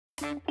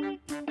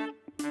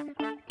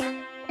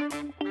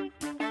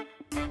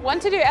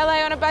Want to do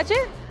LA on a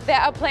budget? There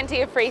are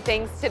plenty of free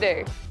things to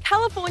do.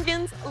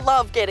 Californians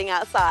love getting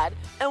outside,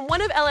 and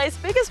one of LA's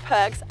biggest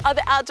perks are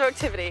the outdoor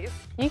activities.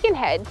 You can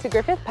head to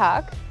Griffith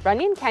Park,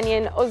 Runyon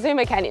Canyon or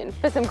Zuma Canyon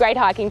for some great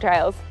hiking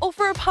trails. Or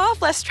for a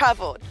path less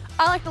travelled,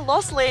 I like the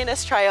Los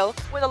Leones Trail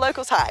where the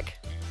locals hike.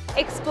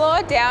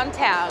 Explore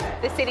downtown,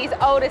 the city's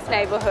oldest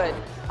neighbourhood.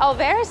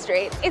 Olvera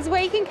Street is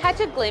where you can catch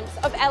a glimpse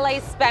of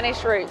LA's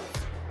Spanish roots.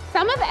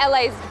 Some of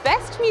LA's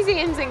best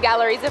museums and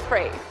galleries are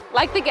free,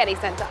 like the Getty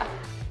Centre.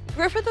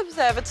 Griffith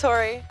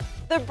Observatory,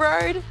 the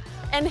Broad,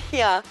 and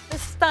here, the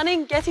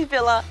stunning Getty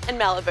Villa in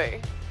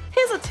Malibu.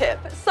 Here's a tip,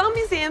 some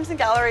museums and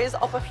galleries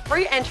offer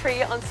free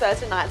entry on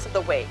certain nights of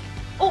the week,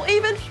 or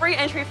even free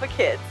entry for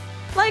kids.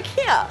 Like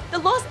here, the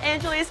Los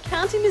Angeles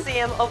County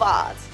Museum of Art.